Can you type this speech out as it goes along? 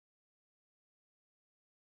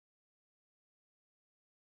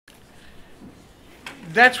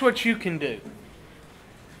That's what you can do.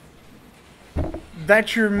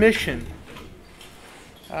 That's your mission.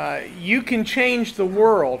 You can change the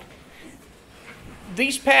world.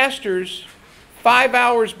 These pastors, 5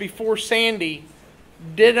 hours before Sandy,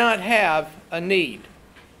 did not have a need.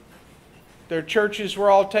 Their churches were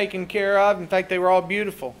all taken care of. In fact, they were all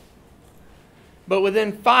beautiful. But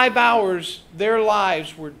within 5 hours, their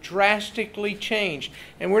lives were drastically changed.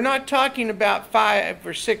 And we're not talking about 5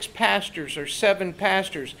 or 6 pastors or 7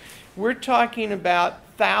 pastors. We're talking about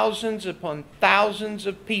thousands upon thousands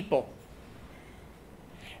of people.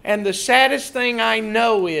 And the saddest thing I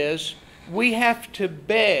know is we have to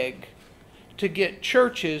beg to get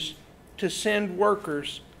churches to send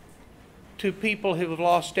workers to people who have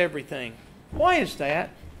lost everything. Why is that?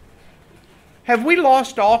 Have we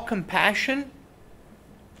lost all compassion?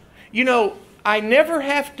 You know, I never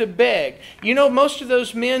have to beg. You know, most of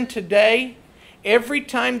those men today, every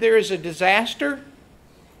time there is a disaster,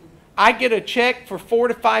 I get a check for $4,000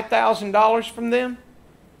 to $5,000 from them.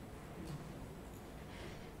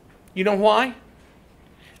 You know why?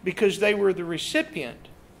 Because they were the recipient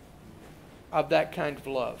of that kind of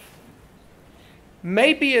love.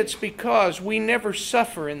 Maybe it's because we never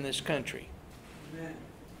suffer in this country.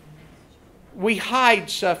 We hide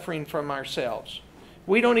suffering from ourselves.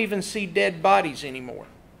 We don't even see dead bodies anymore.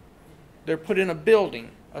 They're put in a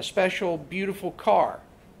building, a special beautiful car.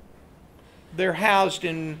 They're housed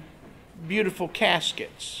in beautiful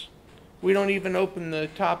caskets. We don't even open the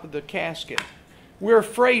top of the casket. We're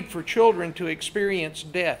afraid for children to experience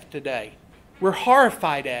death today. We're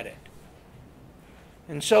horrified at it.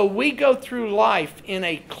 And so we go through life in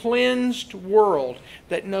a cleansed world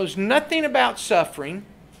that knows nothing about suffering.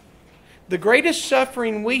 The greatest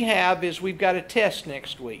suffering we have is we've got a test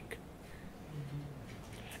next week.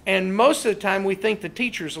 And most of the time we think the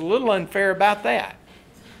teacher's a little unfair about that.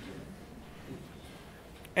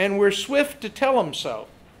 And we're swift to tell them so.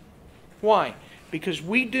 Why? Because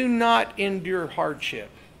we do not endure hardship.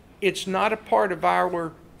 It's not a part of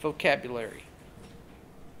our vocabulary.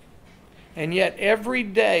 And yet every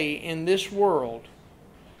day in this world,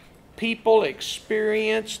 people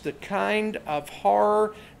experience the kind of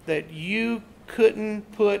horror that you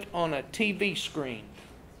couldn't put on a TV screen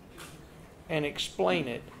and explain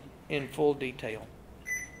it in full detail.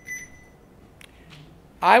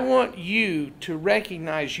 I want you to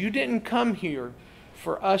recognize you didn't come here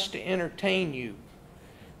for us to entertain you.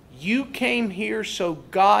 You came here so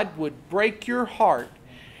God would break your heart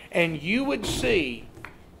and you would see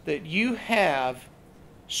that you have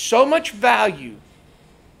so much value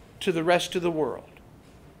to the rest of the world.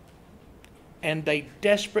 And they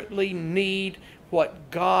desperately need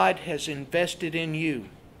what God has invested in you.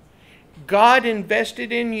 God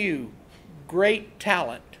invested in you great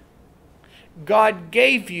talent. God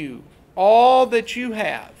gave you all that you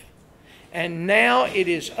have. And now it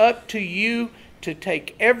is up to you to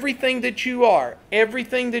take everything that you are,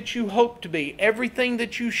 everything that you hope to be, everything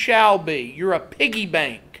that you shall be. You're a piggy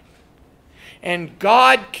bank. And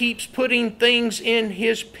God keeps putting things in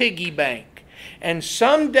His piggy bank. And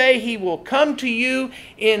someday He will come to you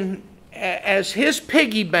as His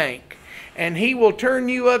piggy bank. And He will turn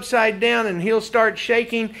you upside down and He'll start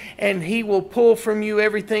shaking and He will pull from you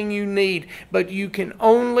everything you need. But you can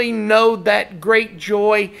only know that great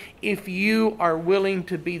joy if you are willing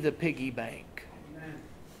to be the piggy bank. Amen.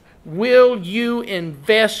 Will you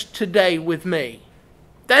invest today with me?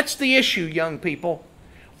 That's the issue, young people.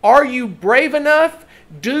 Are you brave enough?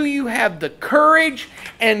 Do you have the courage?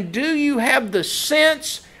 And do you have the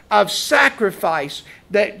sense of sacrifice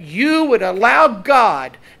that you would allow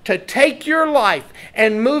God to take your life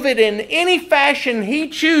and move it in any fashion He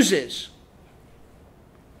chooses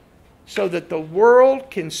so that the world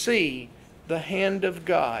can see the hand of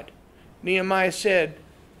God? Nehemiah said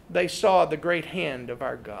they saw the great hand of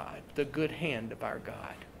our God, the good hand of our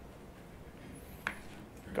God.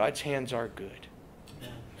 God's hands are good.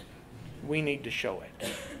 We need to show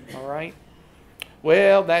it. All right?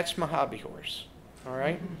 Well, that's my hobby horse. All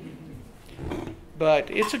right?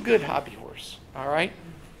 But it's a good hobby horse. All right?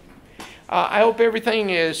 I hope everything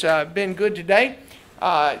has been good today.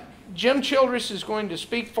 Jim Childress is going to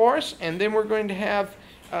speak for us, and then we're going to have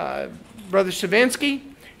Brother Savinsky.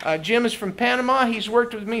 Jim is from Panama. He's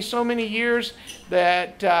worked with me so many years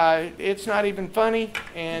that it's not even funny,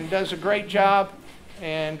 and does a great job.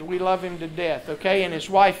 And we love him to death, okay? And his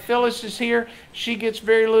wife Phyllis is here. She gets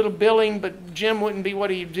very little billing, but Jim wouldn't be what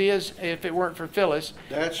he is if it weren't for Phyllis.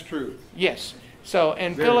 That's true. Yes. So,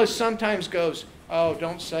 and very Phyllis true. Sometimes goes, "Oh,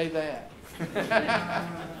 don't say that."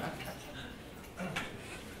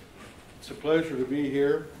 It's a pleasure to be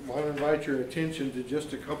here. I want to invite your attention to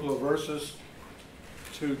just a couple of verses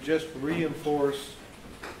to just reinforce,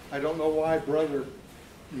 I don't know why Brother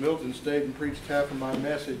Milton stayed and preached half of my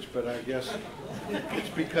message, but I guess it's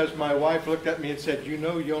because my wife looked at me and said, you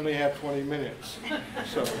know you only have 20 minutes.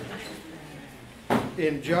 So,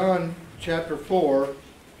 in John chapter 4,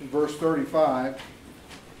 verse 35,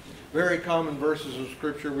 very common verses of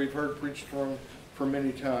Scripture we've heard preached from for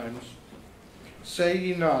many times. Say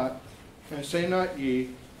ye not, and say not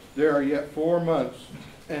ye, there are yet 4 months,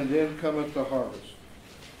 and then cometh the harvest.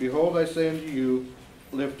 Behold, I say unto you,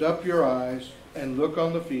 lift up your eyes, and look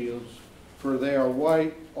on the fields, for they are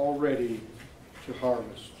white already to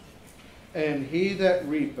harvest. And he that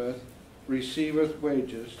reapeth receiveth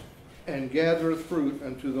wages, and gathereth fruit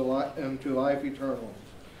unto life eternal,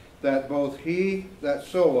 that both he that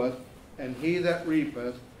soweth and he that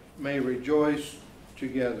reapeth may rejoice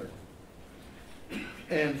together.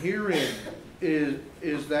 And herein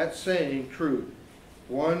is that saying true,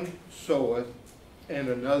 one soweth and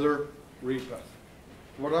another reapeth.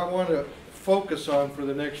 What I want to focus on for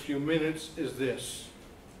the next few minutes is this.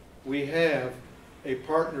 We have a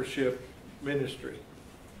partnership ministry.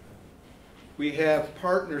 We have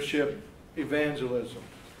partnership evangelism.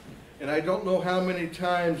 And I don't know how many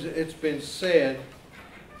times it's been said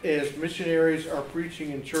as missionaries are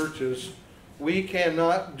preaching in churches, we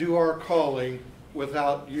cannot do our calling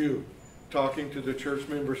without you talking to the church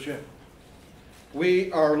membership.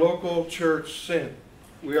 We are local church sent.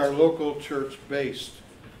 We are local church based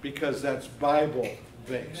because that's Bible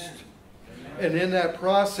based. And in that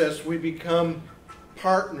process we become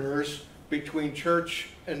partners between church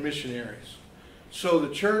and missionaries. So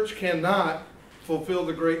the church cannot fulfill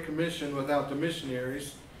the Great Commission without the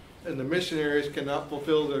missionaries, and the missionaries cannot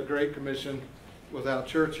fulfill the Great Commission without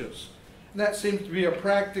churches. And that seems to be a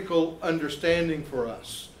practical understanding for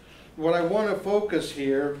us. What I want to focus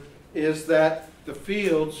here is that the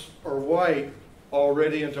fields are white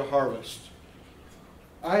already into harvest.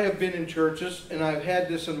 I have been in churches, and I've had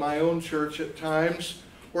this in my own church at times,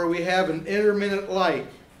 where we have an intermittent light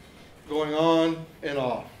going on and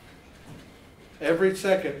off. Every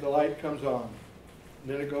second the light comes on,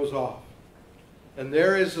 and then it goes off. And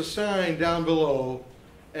there is a sign down below,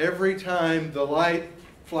 every time the light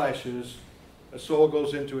flashes, a soul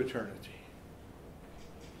goes into eternity.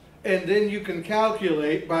 And then you can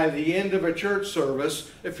calculate by the end of a church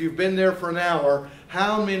service, if you've been there for an hour,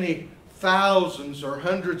 how many thousands or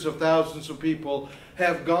hundreds of thousands of people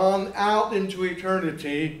have gone out into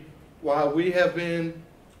eternity while we have been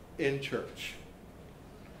in church.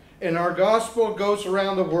 And our gospel goes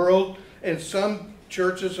around the world, and some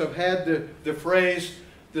churches have had the phrase,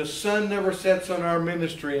 the sun never sets on our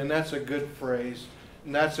ministry, and that's a good phrase,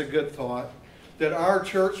 and that's a good thought, that our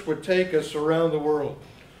church would take us around the world.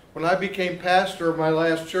 When I became pastor of my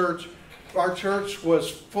last church, our church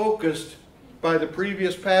was focused by the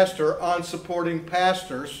previous pastor on supporting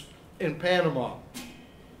pastors in Panama,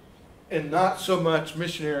 and not so much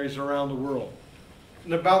missionaries around the world.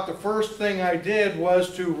 And about the first thing I did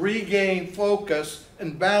was to regain focus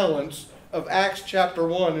and balance of Acts chapter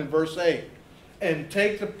 1 and verse 8, and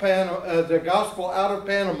take the gospel out of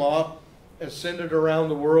Panama and send it around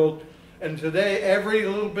the world. And today, every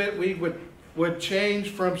little bit we would change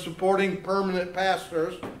from supporting permanent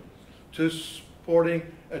pastors to supporting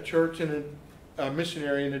a church and a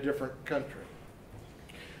missionary in a different country,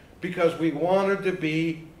 because we wanted to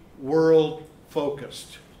be world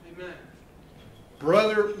focused. Amen.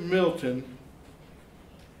 Brother Milton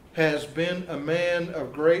has been a man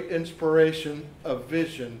of great inspiration, of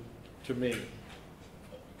vision to me.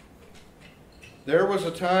 There was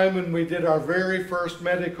a time when we did our very first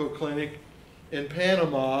medical clinic in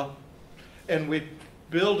Panama, and we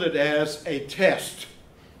billed it as a test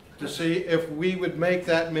to see if we would make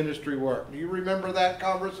that ministry work. Do you remember that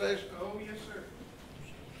conversation? Oh, yes, sir.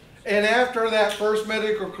 And after that first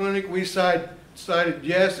medical clinic, we decided,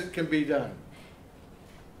 yes, it can be done.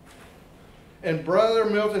 And Brother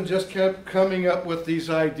Milton just kept coming up with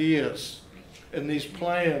these ideas and these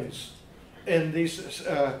plans and these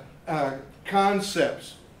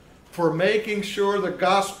concepts for making sure the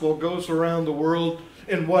gospel goes around the world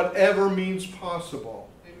in whatever means possible.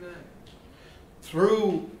 Amen.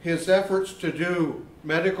 Through his efforts to do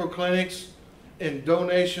medical clinics and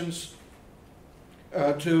donations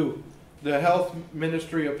to the health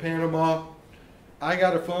ministry of Panama, I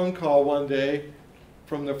got a phone call one day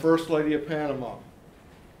from the First Lady of Panama.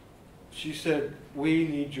 She said, "We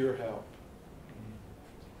need your help."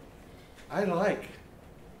 I like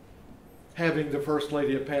having the First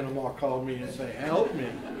Lady of Panama call me and say, "Help me."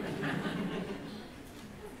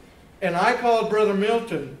 And I called Brother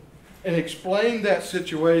Milton and explained that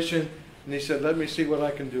situation, and he said, "Let me see what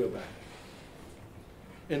I can do about it."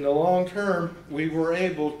 In the long term, we were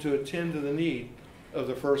able to attend to the need of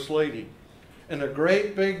the First Lady. And a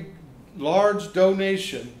great big, large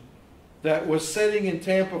donation that was sitting in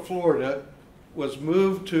Tampa, Florida, was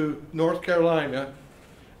moved to North Carolina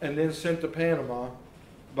and then sent to Panama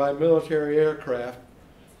by military aircraft.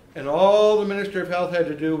 And all the Ministry of Health had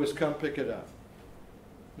to do was come pick it up.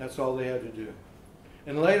 That's all they had to do.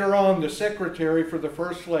 And later on, the secretary for the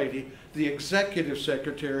First Lady, the executive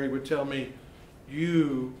secretary, would tell me,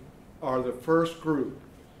 you are the first group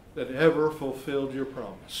that ever fulfilled your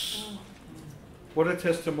promise. What a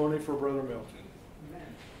testimony for Brother Milton.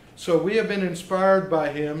 So we have been inspired by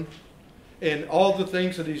him and all the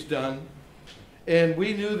things that he's done. And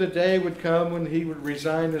we knew the day would come when he would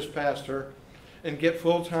resign as pastor and get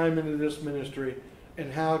full time into this ministry,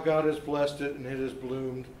 and how God has blessed it and it has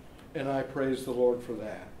bloomed. And I praise the Lord for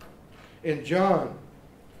that. In John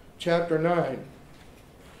chapter 9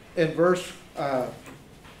 and verse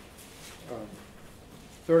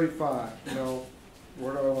 35. No,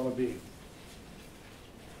 where do I want to be?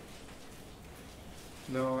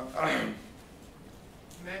 No.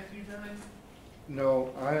 Matthew 9?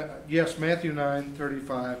 No. Yes, Matthew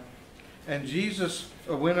 9:35. And Jesus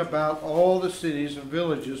went about all the cities and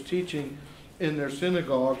villages, teaching in their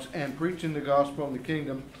synagogues and preaching the gospel of the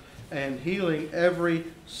kingdom, and healing every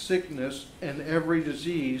sickness and every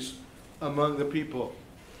disease among the people.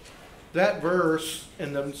 That verse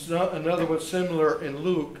and another one similar in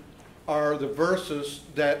Luke are the verses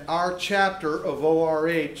that our chapter of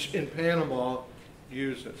ORH in Panama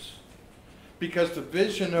uses. Because the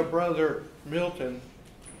vision of Brother Milton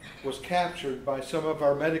was captured by some of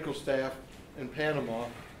our medical staff in Panama,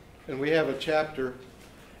 and we have a chapter.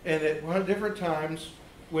 And at different times,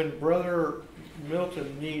 when Brother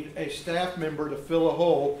Milton needed a staff member to fill a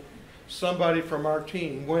hole, somebody from our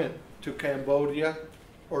team went to Cambodia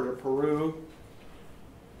or to Peru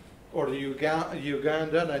or to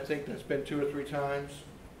Uganda, and I think that's been 2 or 3 times.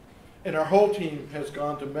 And our whole team has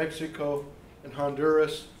gone to Mexico and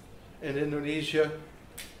Honduras and Indonesia,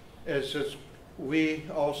 as we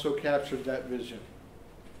also captured that vision.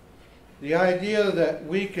 The idea that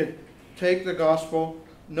we could take the gospel,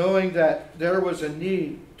 knowing that there was a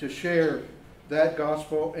need to share that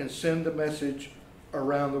gospel and send the message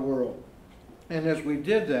around the world. And as we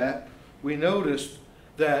did that, we noticed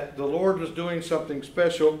that the Lord was doing something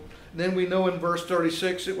special. And then we know in verse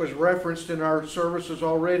 36, it was referenced in our services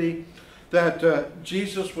already, that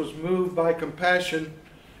Jesus was moved by compassion,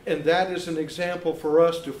 and that is an example for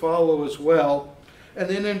us to follow as well. And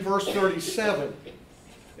then in verse 37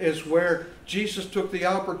 is where Jesus took the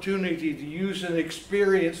opportunity to use an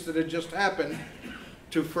experience that had just happened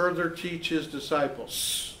to further teach his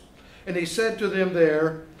disciples. And he said to them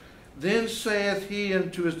there, then saith he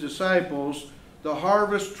unto his disciples, the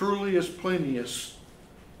harvest truly is plenteous,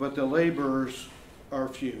 but the laborers are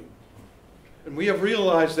few. And we have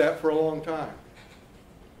realized that for a long time.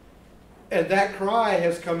 And that cry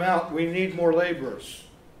has come out, we need more laborers.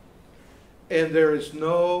 And there is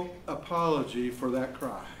no apology for that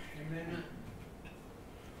cry. Amen.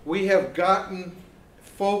 We have gotten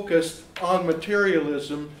focused on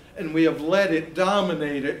materialism, and we have let it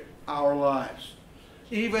dominate our lives.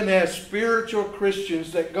 Even as spiritual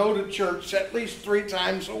Christians that go to church at least 3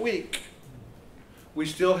 times a week, we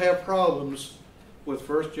still have problems with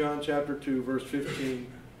 1 John chapter 2, verse 15,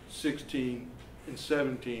 16, and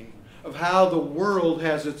 17, of how the world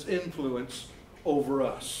has its influence over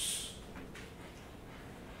us.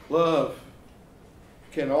 Love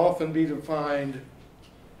can often be defined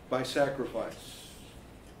by sacrifice.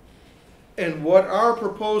 And what our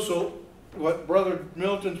proposal, what Brother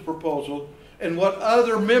Milton's proposal, and what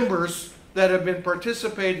other members that have been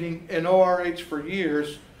participating in ORH for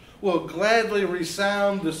years will gladly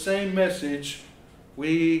resound the same message: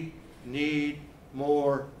 we need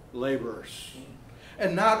more laborers.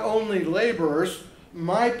 And not only laborers,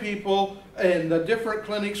 my people in the different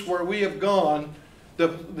clinics where we have gone,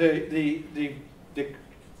 the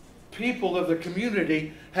people of the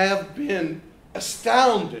community have been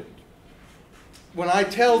astounded when I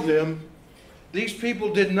tell them these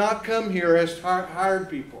people did not come here as hired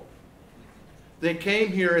people. They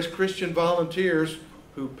came here as Christian volunteers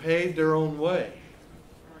who paid their own way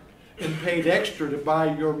and paid extra to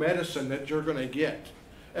buy your medicine that you're going to get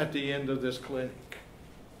at the end of this clinic.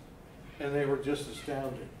 And they were just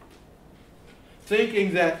astounded,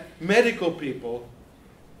 thinking that medical people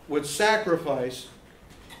would sacrifice,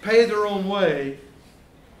 pay their own way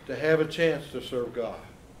to have a chance to serve God.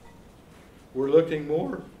 We're looking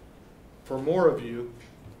for more of you.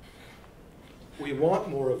 We want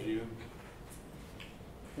more of you.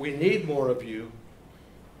 We need more of you.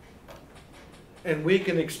 And we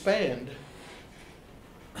can expand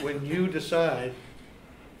when you decide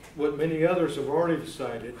what many others have already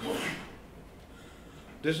decided.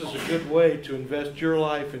 This is a good way to invest your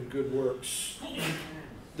life in good works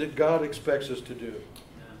that God expects us to do.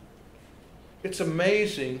 It's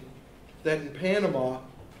amazing that in Panama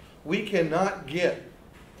we cannot get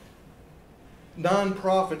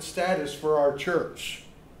nonprofit status for our church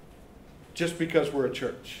just because we're a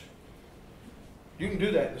church. You can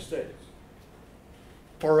do that in the States.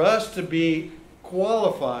 For us to be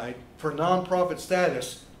qualified for nonprofit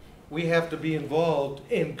status, we have to be involved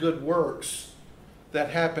in good works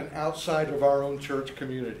that happen outside of our own church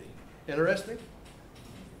community. Interesting?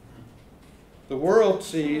 The world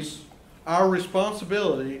sees our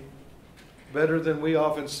responsibility better than we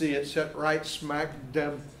often see it, set right smack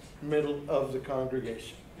dab middle of the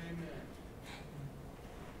congregation. Amen.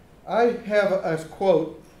 I have a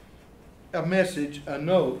quote, a message, a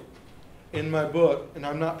note in my book, and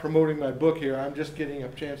I'm not promoting my book here, I'm just getting a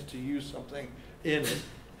chance to use something in it.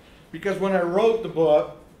 Because when I wrote the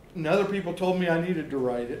book, and other people told me I needed to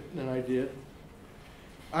write it, and I did,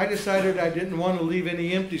 I decided I didn't want to leave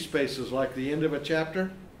any empty spaces like the end of a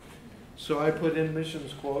chapter. So I put in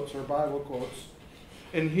missions quotes or Bible quotes.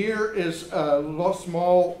 And here is a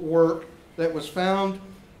small work that was found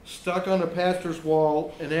stuck on a pastor's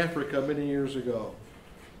wall in Africa many years ago.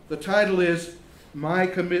 The title is My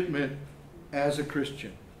Commitment as a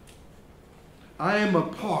Christian. I am a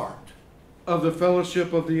part of the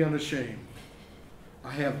fellowship of the unashamed.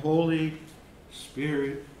 I have Holy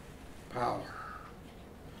Spirit power.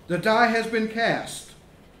 The die has been cast.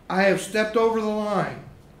 I have stepped over the line.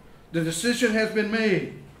 The decision has been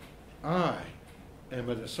made. I am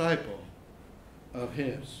a disciple of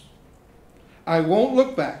His. I won't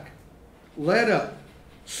look back, let up,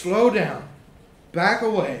 slow down, back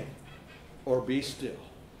away, or be still.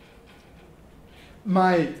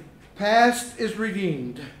 My past is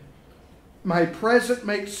redeemed. My present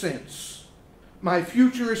makes sense. My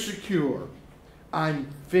future is secure. I'm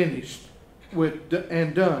finished with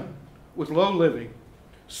and done with low living,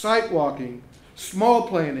 sight walking, small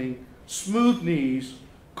planning, smooth knees,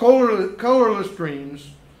 colorless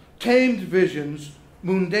dreams, tamed visions,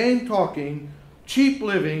 mundane talking, cheap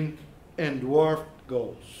living, and dwarfed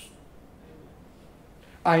goals.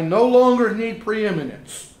 I no longer need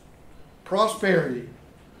preeminence, prosperity,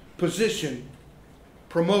 position,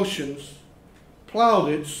 promotions,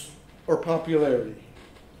 plaudits, or popularity.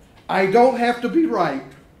 I don't have to be right,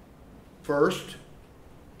 first,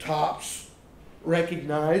 tops,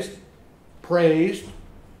 recognized, praised,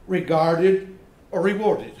 regarded, or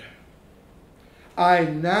rewarded. I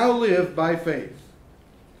now live by faith,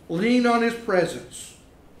 lean on His presence,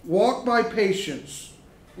 walk by patience,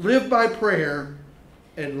 live by prayer,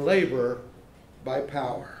 and labor by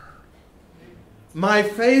power. My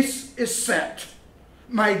face is set,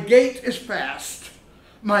 my gait is fast,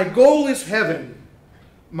 my goal is heaven,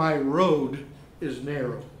 my road is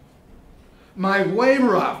narrow, my way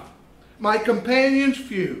rough, my companions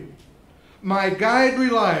few, my guide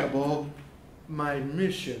reliable, my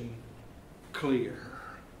mission clear.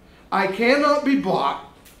 I cannot be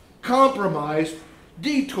bought, compromised,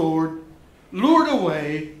 detoured, lured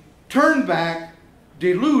away, turned back,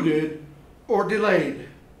 deluded, or delayed.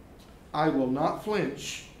 I will not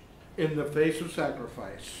flinch in the face of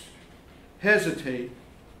sacrifice, hesitate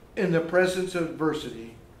in the presence of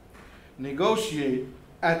adversity, negotiate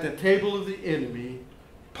at the table of the enemy,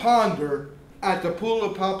 ponder at the pool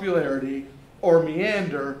of popularity, or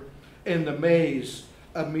meander in the maze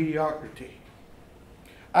of mediocrity.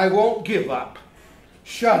 I won't give up,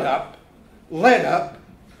 shut up, let up,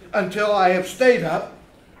 until I have stayed up,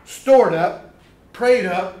 stored up, prayed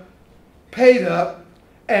up, paid up,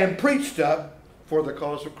 and preached up for the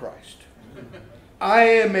cause of Christ. I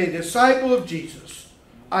am a disciple of Jesus.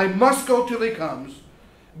 I must go till He comes,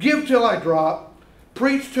 give till I drop,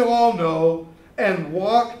 preach till all know, and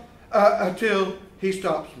walk until He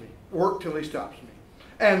stops me. Work till He stops me.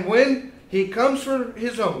 And when He comes for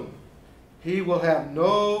His own, He will have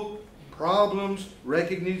no problems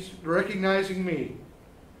recognizing me.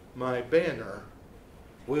 My banner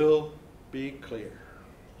will be clear.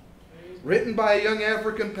 Written by a young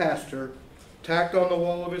African pastor, tacked on the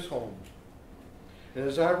wall of his home. And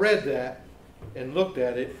as I read that and looked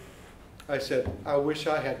at it, I said, I wish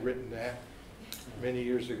I had written that many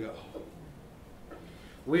years ago.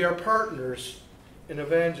 We are partners in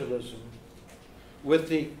evangelism with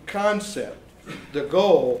the concept, the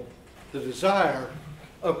goal, the desire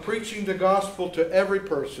of preaching the gospel to every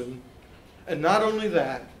person, and not only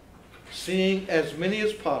that, seeing as many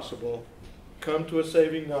as possible come to a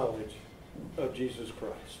saving knowledge of Jesus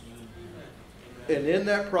Christ. And in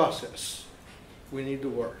that process, we need to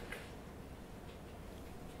work.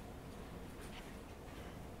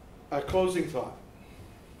 A closing thought.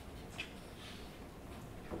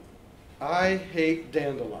 I hate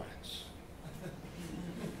dandelions.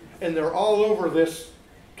 And they're all over this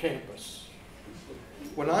campus.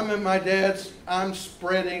 When I'm at my dad's, I'm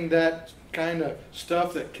spreading that kind of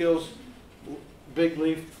stuff that kills big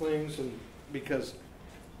leaf things, and because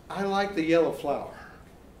I like the yellow flower.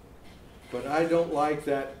 But I don't like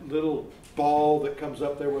that little ball that comes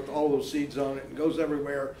up there with all those seeds on it and goes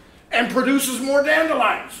everywhere and produces more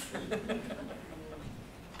dandelions.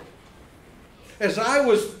 As I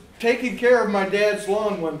was taking care of my dad's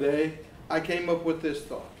lawn one day, I came up with this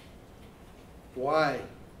thought. Why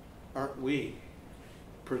aren't we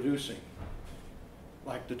producing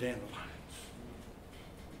like the dandelions?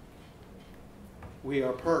 We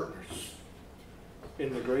are partners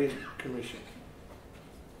in the Great Commission.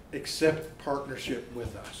 Accept partnership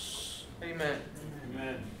with us. Amen.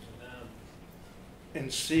 Amen.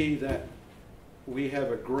 And see that we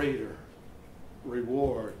have a greater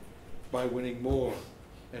reward by winning more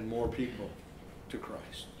and more people to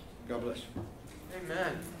Christ. God bless you.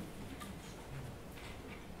 Amen.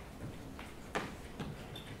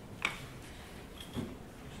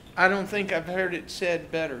 I don't think I've heard it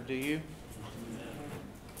said better, do you?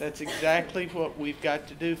 That's exactly what we've got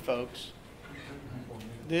to do, folks.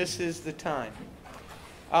 This is the time.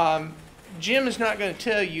 Jim is not going to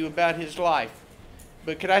tell you about his life,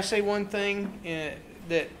 but could I say one thing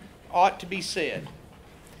that ought to be said?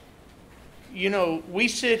 You know, we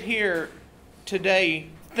sit here today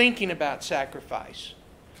thinking about sacrifice.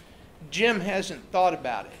 Jim hasn't thought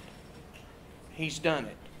about it. He's done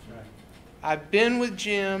it. Right. I've been with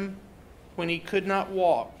Jim when he could not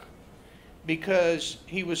walk because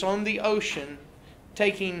he was on the ocean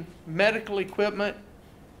taking medical equipment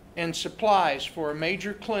and supplies for a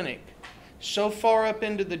major clinic so far up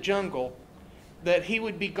into the jungle that he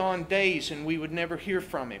would be gone days and we would never hear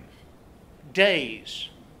from him. Days.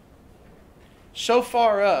 So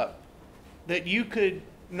far up that you could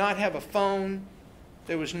not have a phone,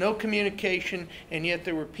 there was no communication, and yet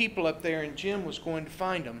there were people up there, and Jim was going to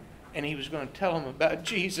find them and he was going to tell them about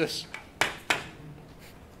Jesus.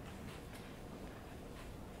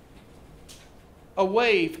 A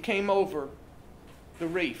wave came over the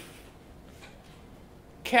reef,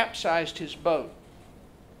 capsized his boat.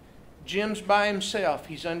 Jim's by himself.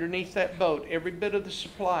 He's underneath that boat. Every bit of the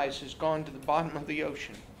supplies has gone to the bottom of the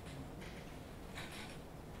ocean.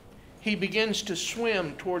 He begins to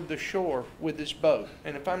swim toward the shore with his boat.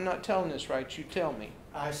 And if I'm not telling this right, you tell me.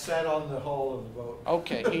 I sat on the hull of the boat.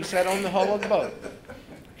 Okay, he sat on the hull of the boat.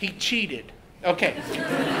 He cheated. Okay.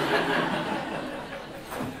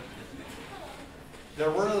 There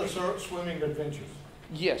were other swimming adventures.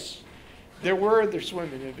 Yes, there were other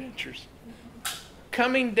swimming adventures.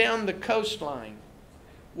 Coming down the coastline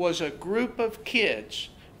was a group of kids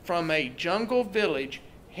from a jungle village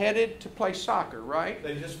headed to play soccer, right?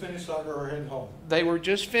 They just finished soccer or heading home. They were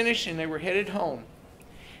just finished and they were headed home.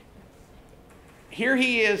 Here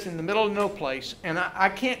he is in the middle of no place, and I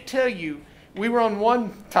can't tell you, we were on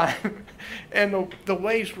one time and the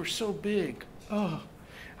waves were so big. Oh,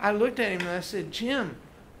 I looked at him and I said, Jim,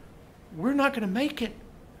 we're not going to make it.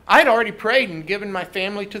 I'd already prayed and given my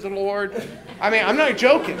family to the Lord. I mean, I'm not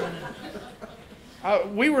joking.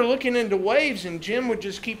 We were looking into waves, and Jim would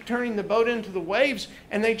just keep turning the boat into the waves,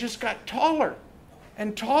 and they just got taller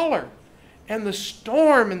and taller. And the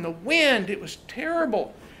storm and the wind, it was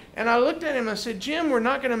terrible. And I looked at him and I said, Jim, we're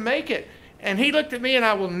not going to make it. And he looked at me, and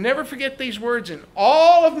I will never forget these words in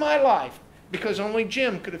all of my life, because only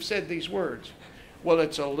Jim could have said these words. Well,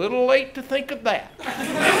 it's a little late to think of that.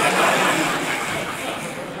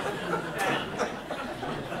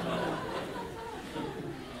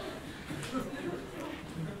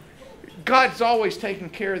 God's always taken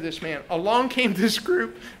care of this man. Along came this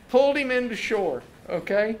group, pulled him into shore,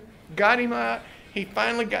 okay? Got him out. He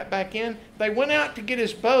finally got back in. They went out to get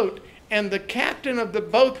his boat, and the captain of the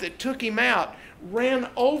boat that took him out ran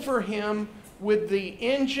over him with the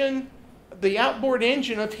engine, the outboard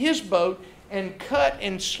engine of his boat, and cut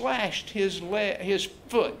and slashed his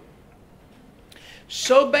foot.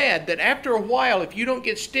 So bad that after a while, if you don't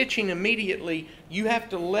get stitching immediately, you have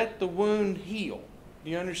to let the wound heal. Do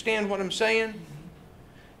you understand what I'm saying?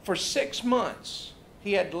 For 6 months,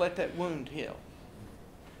 he had to let that wound heal.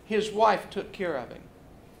 His wife took care of him.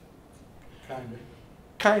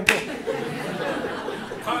 Kind of.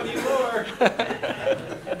 On you, Lord.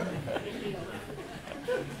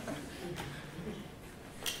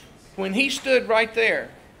 When he stood right there,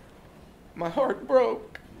 my heart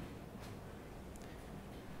broke.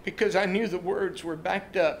 Because I knew the words were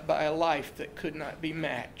backed up by a life that could not be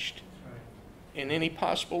matched in any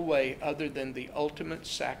possible way other than the ultimate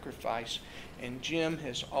sacrifice. And Jim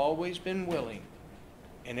has always been willing,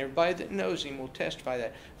 and everybody that knows him will testify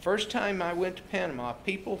that. First time I went to Panama,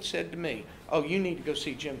 people said to me, "Oh, you need to go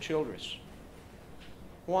see Jim Childress."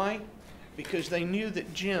 Why? Because they knew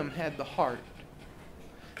that Jim had the heart.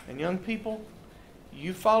 And young people,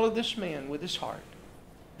 you follow this man with his heart,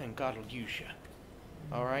 and God will use you.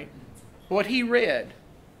 All right? What he read,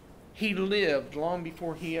 he lived long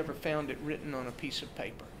before he ever found it written on a piece of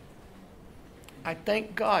paper. I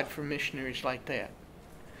thank God for missionaries like that.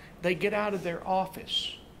 They get out of their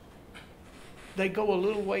office. They go a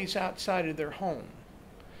little ways outside of their home.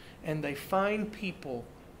 And they find people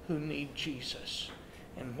who need Jesus.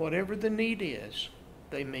 And whatever the need is,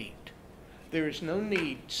 they meet. There is no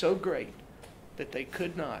need so great that they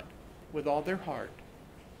could not, with all their heart,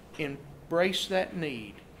 embrace that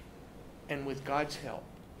need and with God's help,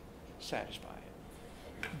 satisfy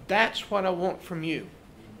it. That's what I want from you.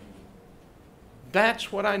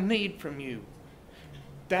 That's what I need from you.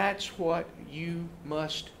 That's what you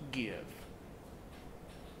must give.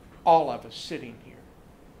 All of us sitting here.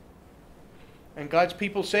 And God's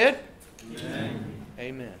people said? Amen.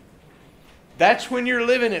 Amen. That's when you're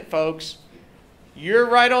living it, folks. You're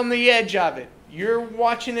right on the edge of it. You're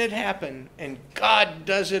watching it happen, and God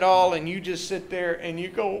does it all, and you just sit there and you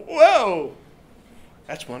go, whoa!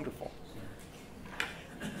 That's wonderful.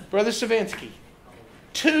 Brother Savinsky,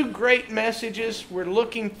 2 great messages. We're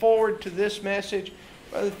looking forward to this message.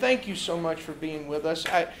 Brother, thank you so much for being with us.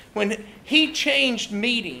 When he changed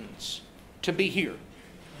meetings to be here,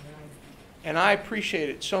 and I appreciate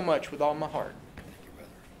it so much with all my heart.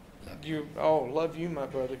 Love you, my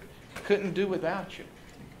brother. Couldn't do without you.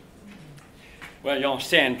 Well, y'all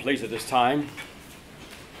stand, please, at this time.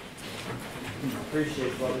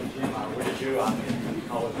 Appreciate Brother Jim. I really do. I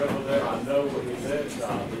was over there. I know where he lives,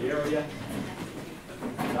 the area.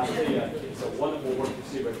 And I tell you, it's a wonderful work to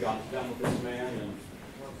see what God's done with this man. And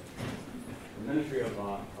the ministry of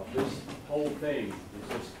this whole thing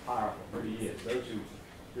is just powerful. It really is. Those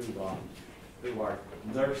who are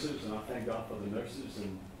nurses, and I thank God for the nurses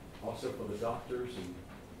and also for the doctors and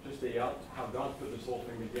just how God put this whole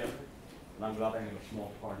thing together. And I'm glad I have a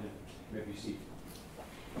small part in it. Maybe see.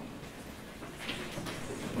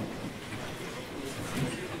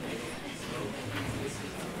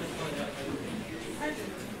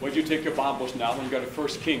 Would you take your Bibles now and go to 1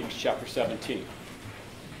 Kings chapter 17?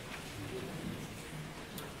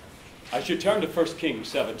 As you turn to 1 Kings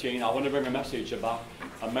 17, I want to bring a message about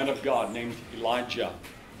a man of God named Elijah.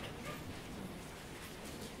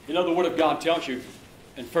 You know, the Word of God tells you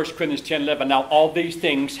in 1 Corinthians 10:11, now all these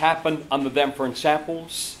things happened unto them for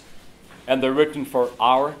examples, and they're written for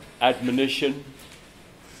our admonition.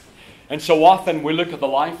 And so often we look at the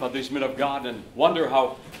life of these men of God and wonder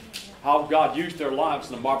how God used their lives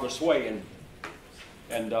in a marvelous way.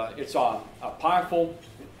 And it's a powerful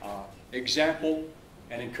example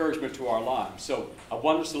and encouragement to our lives. So I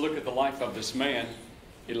want us to look at the life of this man,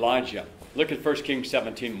 Elijah. Look at 1 Kings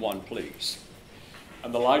 17:1, please.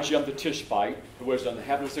 And Elijah the Tishbite, who was in the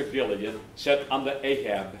heavens of Gilead, said unto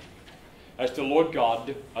Ahab, as the Lord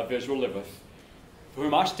God of Israel liveth, for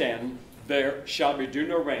whom I stand, there shall be dew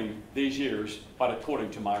nor rain these years, but according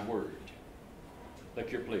to my word. Look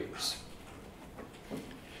here, please.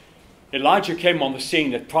 Elijah came on the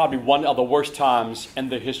scene at probably one of the worst times in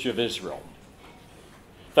the history of Israel.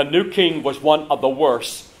 The new king was one of the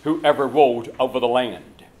worst who ever ruled over the land.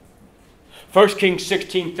 1 Kings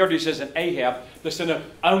 16:30 says, and Ahab, the son of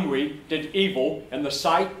Omri, did evil in the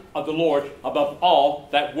sight of the Lord above all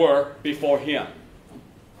that were before him.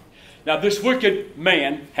 Now this wicked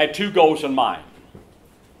man had 2 goals in mind.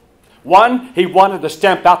 One, he wanted to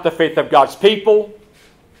stamp out the faith of God's people.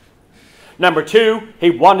 Number 2, he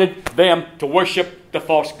wanted them to worship the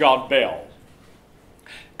false god Baal.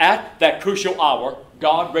 At that crucial hour,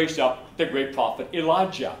 God raised up the great prophet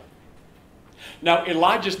Elijah. Now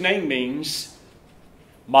Elijah's name means,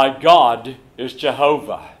 my God is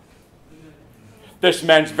Jehovah. This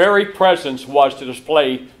man's very presence was to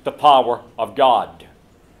display the power of God.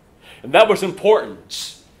 And that was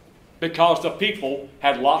important because the people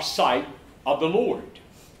had lost sight of the Lord.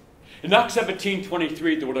 In Acts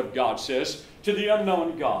 17:23, the Word of God says, to the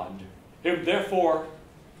unknown God, whom therefore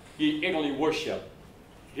ye ignorantly worship,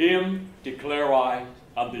 him declare I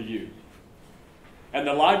unto you. And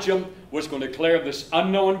Elijah was going to declare this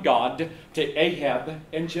unknown God to Ahab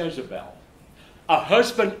and Jezebel, a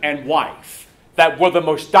husband and wife that were the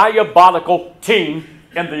most diabolical team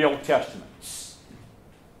in the Old Testament.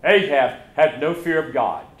 Ahab had no fear of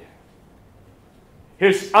God.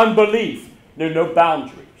 His unbelief knew no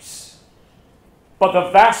boundaries. But the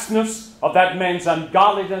vastness of that man's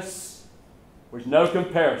ungodliness was no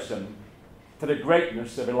comparison to the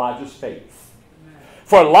greatness of Elijah's faith.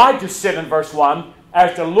 For Elijah said in verse 1,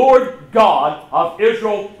 "As the Lord God of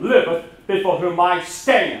Israel liveth, before whom I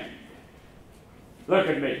stand." Look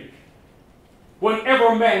at me. Whenever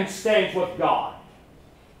a man stands with God,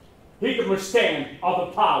 he can withstand all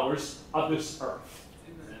the powers of this earth.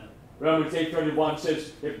 Amen. Romans 8:31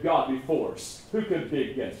 says, "If God be for us, who can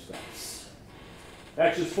be against us?"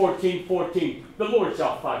 Exodus 14:14, "The Lord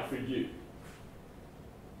shall fight for you."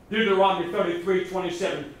 Deuteronomy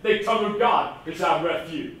 33:27, "The tongue of God is our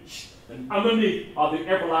refuge, and underneath are the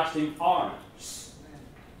everlasting arms."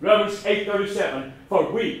 Romans 8:37,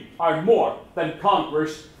 "For we are more than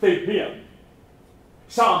conquerors through Him."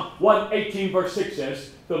 Psalm 118 verse 6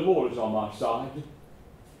 says, "The Lord is on my side.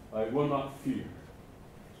 I will not fear."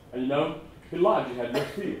 And you know, Elijah had no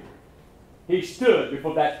fear. He stood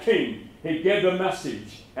before that king. He gave the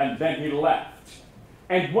message, and then he left.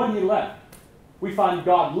 And when he left, we find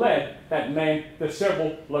God led that man to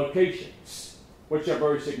several locations, which are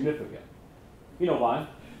very significant. You know why?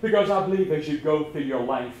 Because I believe as you go through your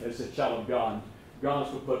life as a child of God, God's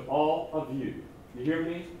going to put all of you, you hear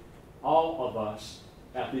me? All of us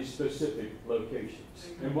at these specific locations.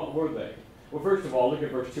 And what were they? Well, first of all, look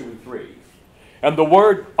at verse 2 and 3. "And the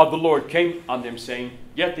word of the Lord came on them, saying,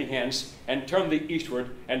 Get thee hence, and turn thee eastward,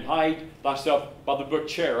 and hide thyself by the brook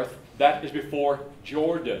Cherith, that is before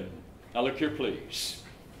Jordan." Now look here, please.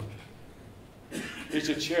 It's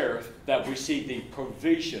a Cherith that we see the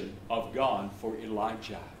provision of God for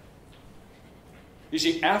Elijah. You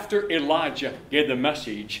see, after Elijah gave the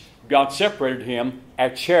message, God separated him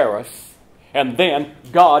at Cherith, and then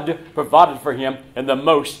God provided for him in the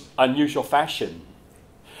most unusual fashion.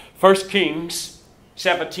 1 Kings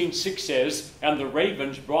 17:6 says, "And the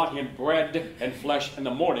ravens brought him bread and flesh in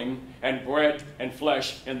the morning, and bread and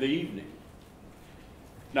flesh in the evening."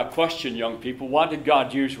 Now question, young people, why did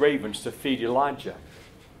God use ravens to feed Elijah?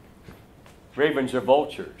 Ravens are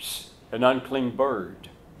vultures, an unclean bird.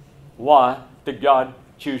 Why did God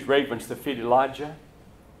choose ravens to feed Elijah?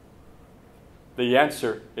 The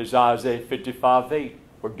answer is Isaiah 55:8,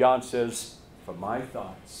 where God says, "For my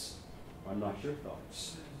thoughts are not your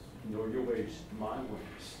thoughts, nor your ways my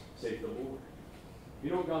ways, saith the Lord."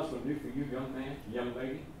 You know what God's going to do for you, young man, young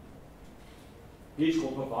lady? He's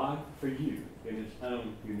going to provide for you in His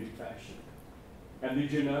own unique fashion. And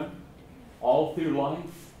did you know, all through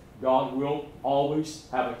life, God will always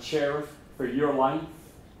have a cherith for your life?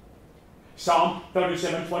 Psalm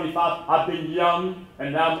 37:25, "I've been young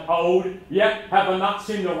and now I'm old, yet have I not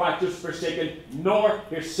seen the righteous forsaken, nor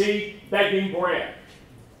his seed begging bread."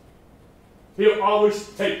 He'll always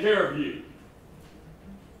take care of you.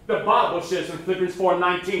 The Bible says in Philippians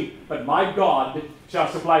 4:19, "But my God shall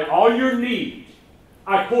supply all your need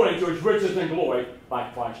according to His riches and glory by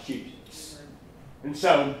Christ Jesus." And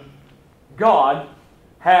so, God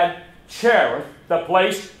had Cherith, the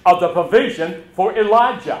place of the provision for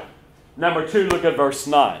Elijah. Number 2, look at verse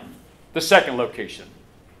 9. The second location.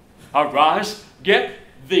 "Arise, get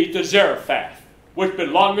thee to Zarephath, which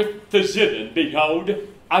belongeth to Zidon. Behold,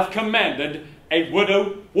 I've commanded a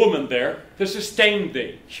widow woman there to sustain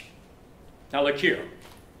thee." Now look here.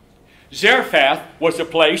 Zarephath was the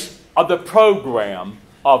place of the program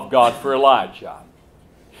of God for Elijah.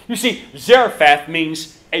 You see, Zarephath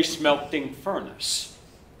means a smelting furnace.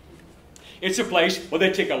 It's a place where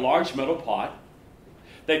they take a large metal pot.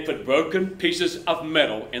 They put broken pieces of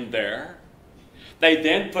metal in there. They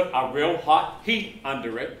then put a real hot heat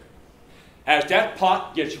under it. As that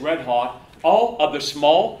pot gets red hot, all of the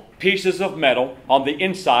small pieces of metal on the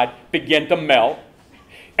inside begin to melt.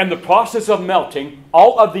 In the process of melting,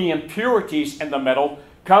 all of the impurities in the metal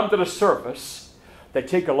come to the surface. They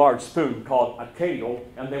take a large spoon called a cradle,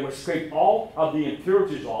 and they will scrape all of the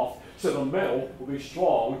impurities off so the metal will be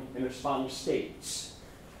strong in its final states.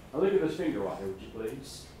 Now look at this finger right here, would you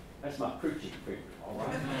please? That's my preaching finger, all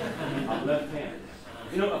right? I'm left-handed.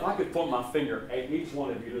 You know, if I could point my finger at each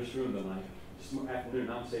one of you in this room tonight, this afternoon,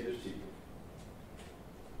 I'll say this to you.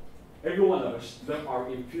 Every one of us, there are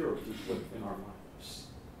impurities within our lives.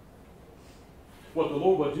 What the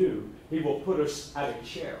Lord will do, He will put us at a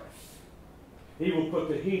cherith. He will put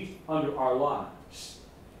the heat under our lives.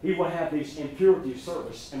 He will have these impurities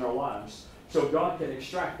service in our lives so God can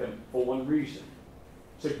extract them for one reason.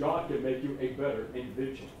 So God can make you a better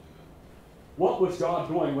individual. What was God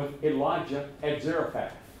doing with Elijah at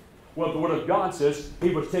Zarephath? Well, the Word of God says he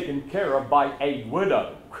was taken care of by a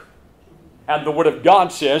widow. And the Word of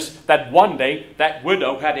God says that one day that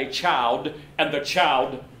widow had a child and the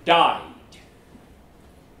child died.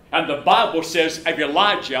 And the Bible says of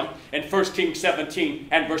Elijah in 1 Kings 17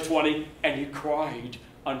 and verse 20, and he cried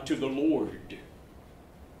unto the Lord.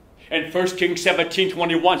 In 1 Kings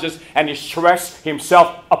 17:21 says, and he stretched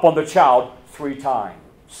himself upon the child 3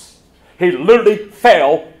 times. He literally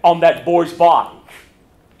fell on that boy's body.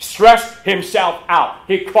 Stretched himself out.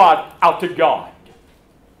 He cried out to God.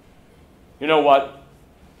 You know what?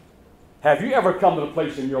 Have you ever come to a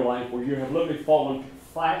place in your life where you have literally fallen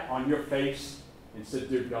flat on your face and said,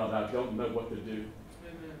 dear God, I don't know what to do?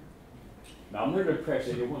 Amen. Now, I'm not going to impress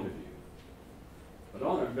any one of you, but I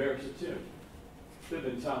want to embarrass it too. There have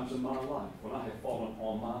been times in my life when I have fallen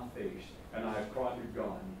on my face and I have cried to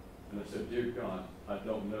God and I said, dear God, I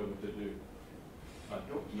don't know what to do. I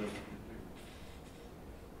don't know what to do.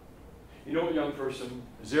 You know what, young person?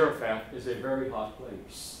 Zarephath is a very hot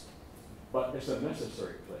place, but it's a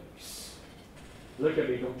necessary place. Look at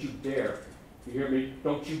me, don't you dare. You hear me?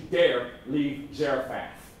 Don't you dare leave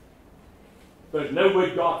Zarephath. There's no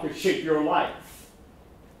way God could shape your life.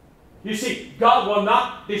 You see, God will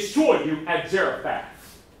not destroy you at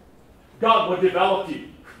Zarephath. God will develop you.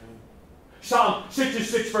 Psalm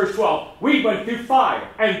 66 verse 12, we went through fire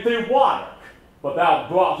and through water, but thou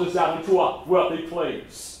brought us out into a wealthy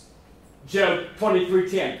place. Job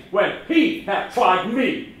 23:10, when he hath tried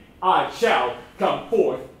me, I shall come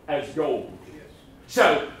forth as gold.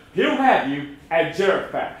 So, he'll have you at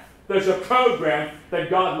Zarephath. There's a program that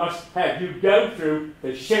God must have you go through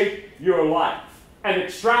to shape your life and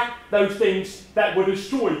extract those things that will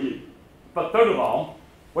destroy you. But third of all,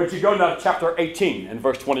 would you go now to chapter 18 and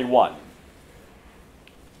verse 21.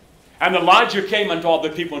 And Elijah came unto all the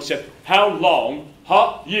people and said, how long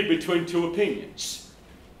halt ye between 2 opinions?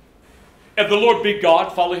 If the Lord be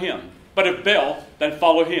God, follow him. But if Baal, then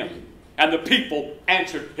follow him. And the people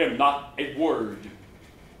answered him not a word.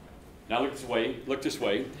 Now look this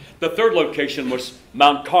way. The third location was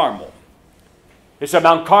Mount Carmel. It's at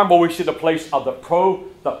Mount Carmel we see the place of the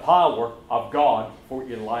power of God for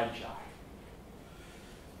Elijah.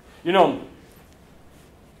 You know,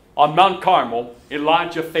 on Mount Carmel,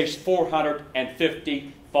 Elijah faced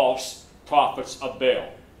 450 false prophets of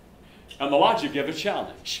Baal. And Elijah gave a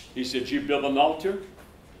challenge. He said, you build an altar,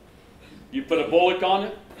 you put a bullock on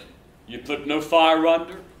it, you put no fire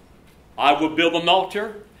under. I will build an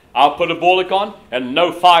altar, I'll put a bullock on, and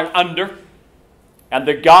no fire under. And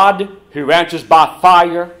the God who answers by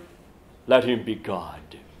fire, let him be God.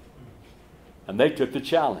 And they took the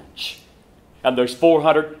challenge. And those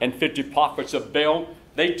 450 prophets of Baal,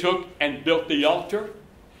 they took and built the altar.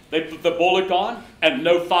 They put the bullock on and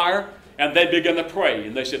no fire, and they began to pray.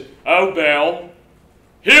 And they said, oh Baal,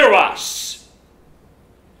 hear us.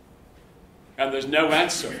 And there's no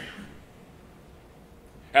answer.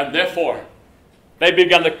 And therefore, they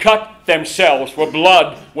began to cut themselves where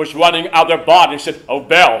blood was running out of their body and said, oh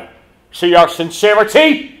Baal, see our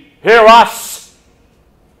sincerity, hear us.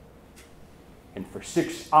 And for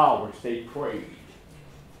 6 hours they prayed.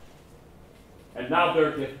 And now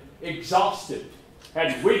they're exhausted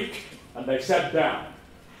and weak, and they sat down.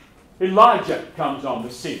 Elijah comes on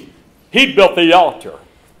the scene. He built the altar.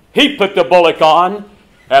 He put the bullock on,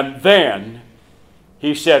 and then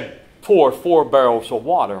he said, pour 4 barrels of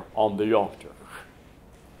water on the altar.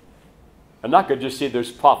 And I could just see those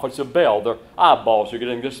prophets of Baal, their eyeballs are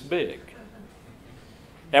getting this big.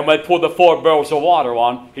 And when they poured the 4 barrels of water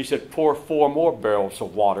on, he said, pour 4 more barrels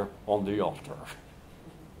of water on the altar.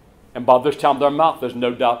 And by this time their mouth is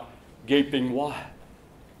no doubt gaping wide.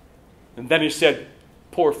 And then he said,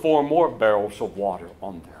 pour 4 more barrels of water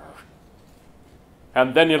on there.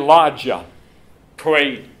 And then Elijah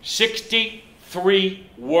prayed 63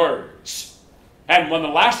 words. And when the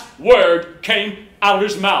last word came out of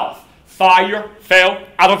his mouth, fire fell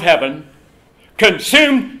out of heaven,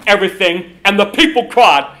 consumed everything, and the people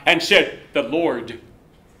cried and said, the Lord,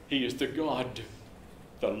 he is the God.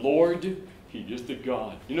 The Lord, he is the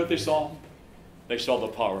God. You know what they saw? They saw the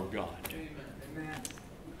power of God. Amen.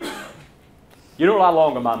 You know what I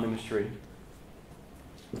long in my ministry?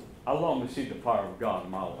 I long to see the power of God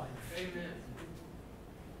in my life. Amen.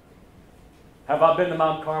 Have I been to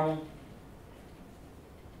Mount Carmel?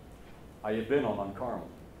 I have been on Mount Carmel.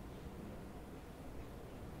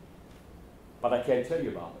 But I can't tell you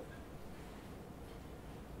about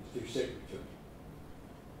it. It's too sacred to me.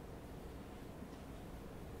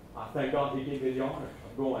 I thank God he gave me the honor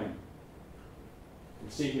of going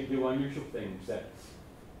and seeing him do unusual things that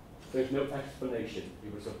there's no explanation. He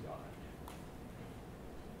was of God.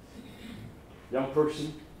 Young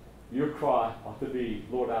person, your cry ought to be,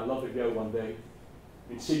 Lord, I'd love to go one day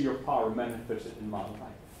and see your power manifested in my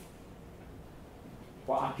life.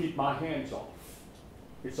 While I keep my hands off,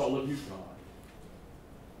 it's all of you, God.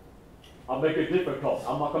 I'll make it difficult.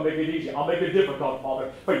 I'm not going to make it easy. I'll make it difficult,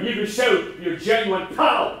 Father, for you to show your genuine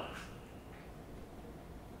power.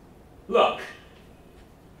 Look,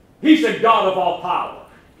 He's the God of all power.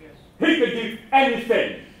 Yes. He could do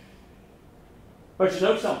anything. But you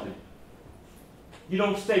know something? You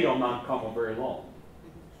don't stay on Mount Carmel very long.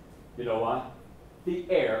 You know why? The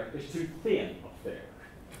air is too thin up there.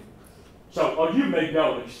 So, you may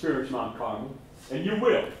go and experience Mount Carmel, and you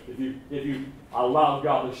will if you allow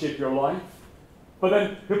God to shape your life. But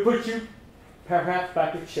then He'll put you perhaps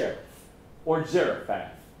back at Cherith or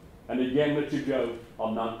Zarephath, and again let you go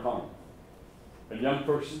on Mount Carmel. And young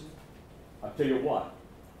person, I'll tell you what,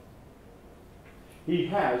 He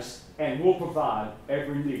has and will provide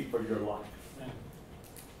every need for your life.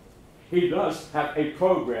 He does have a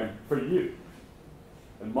program for you.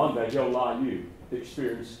 And one day He'll allow you to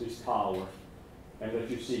experience His power and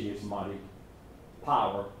let you see His mighty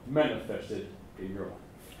power manifested in your life.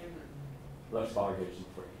 Let's bow our heads and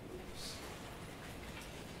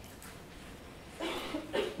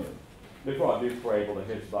pray. Before I do pray, with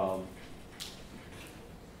the heads bowed,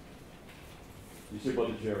 you see,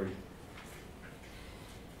 Brother Jerry,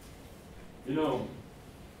 you know,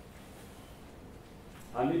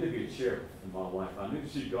 I need to be a sheriff in my life. I need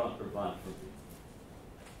to see God provide for me.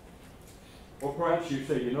 Or perhaps you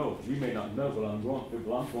say, you know, you may not know what I'm going through,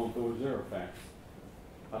 but I'm going through a Zarephath.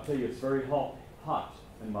 I tell you, it's very hot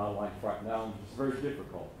in my life right now, and it's very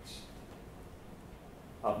difficult.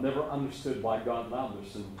 I've never understood why God allowed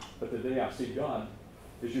this, but today I see God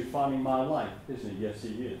is refining my life, isn't He? Yes,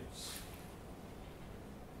 He is.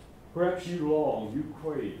 Perhaps you long, you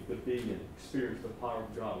crave to be and experience the power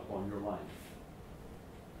of God upon your life.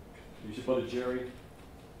 You see, Brother Jerry,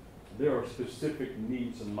 there are specific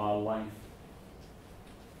needs in my life.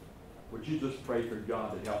 Would you just pray for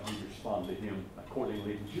God to help you respond to Him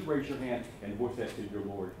accordingly? Would you raise your hand and voice that to your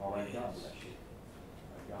Lord? All right, God bless you.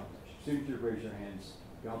 God bless you. As soon as you raise your hands,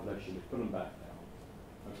 God bless you. Put them back down.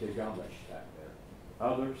 Okay, God bless you back there.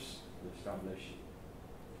 Others, yes, God bless you.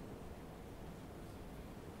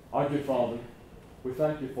 Our dear Father, we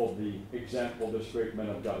thank You for the example of this great man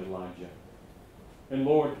of God, Elijah. And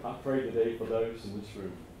Lord, I pray today for those in this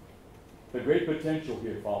room. The great potential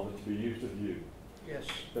here, Father, to be used of You. Yes.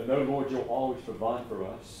 That know, Lord, You'll always provide for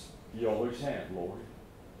us. You always have, Lord.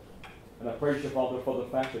 And I praise You, Father, for the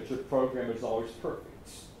fact that Your program is always perfect.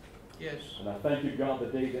 Yes. And I thank You, God, the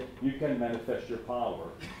day that You can manifest Your power,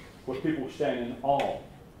 where people stand in awe,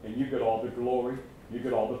 and You get all the glory, You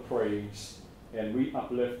get all the praise, and we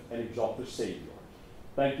uplift and exalt the Savior.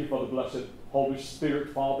 Thank You for the blessed Holy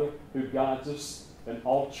Spirit, Father, who guides us in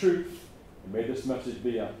all truth. And may this message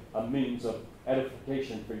be a means of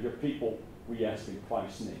edification for Your people, we ask in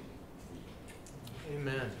Christ's name.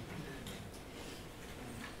 Amen.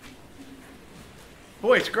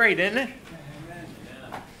 Boy, it's great, isn't it?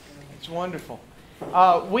 It's wonderful.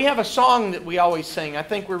 We have a song that we always sing. I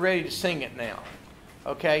think we're ready to sing it now.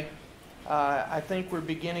 Okay? I think we're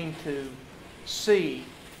beginning to see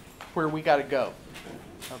where we got to go.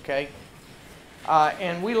 Okay?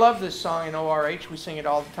 And we love this song in ORH. We sing it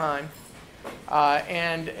all the time.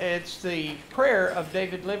 And it's the prayer of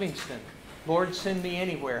David Livingston. Lord, send me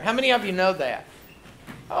anywhere. How many of you know that?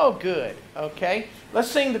 Oh, good. Okay. Let's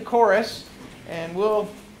sing the chorus, and we'll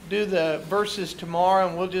do the verses tomorrow,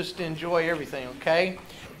 and we'll just enjoy everything, okay?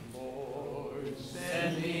 Lord,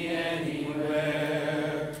 send me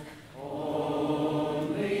anywhere.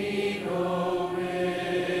 Only go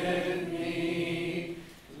with me.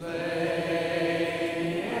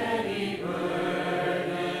 Lay any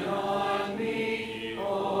burden on me.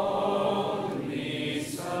 Only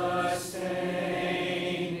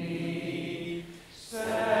sustain me.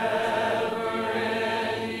 Sever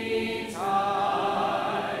any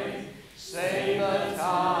tie. Save the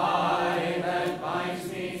tie that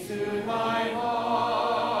binds me to my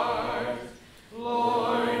heart.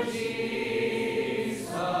 Lord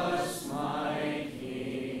Jesus, my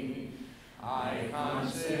King, I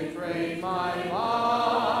consecrate my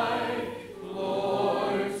life,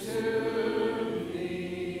 Lord, to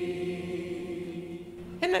Thee.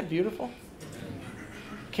 Isn't that beautiful?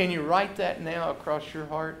 Can you write that now across your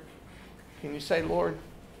heart? Can you say, Lord,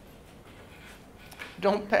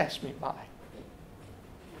 don't pass me by.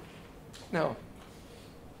 No.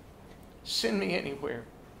 Send me anywhere.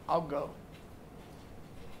 I'll go.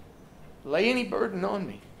 Lay any burden on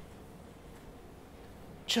me.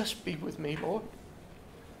 Just be with me, Lord.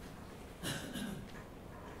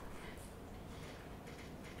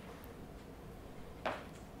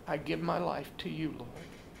 I give my life to You, Lord.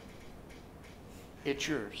 It's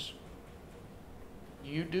Yours.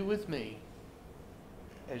 You do with me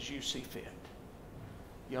as You see fit.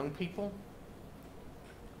 Young people,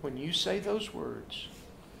 when you say those words,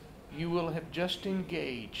 you will have just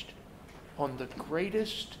engaged on the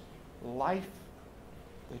greatest life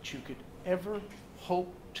that you could ever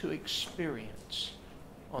hope to experience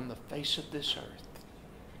on the face of this earth.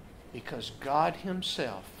 Because God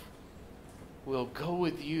Himself will go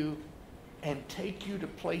with you and take you to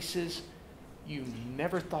places you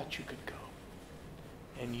never thought you could go.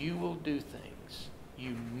 And you will do things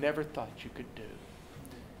you never thought you could do.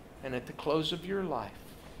 And at the close of your life,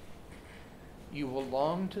 you will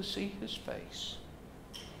long to see His face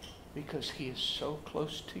because He is so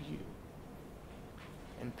close to you.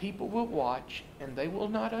 And people will watch and they will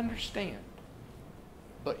not understand,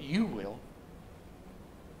 but you will.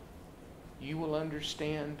 You will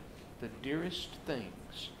understand the dearest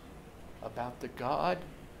things about the God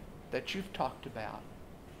that you've talked about,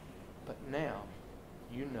 but now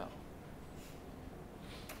you know.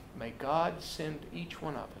 May God send each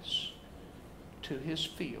one of us to His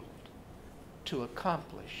field to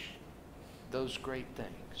accomplish those great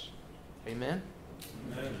things. Amen?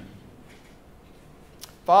 Amen.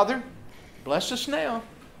 Father, bless us now.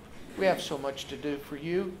 We have so much to do for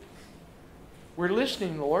you. We're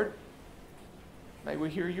listening, Lord. May we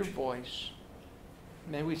hear your voice.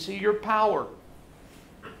 May we see your power.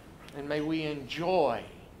 And may we enjoy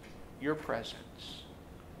your presence.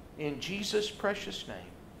 In Jesus' precious name,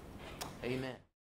 amen.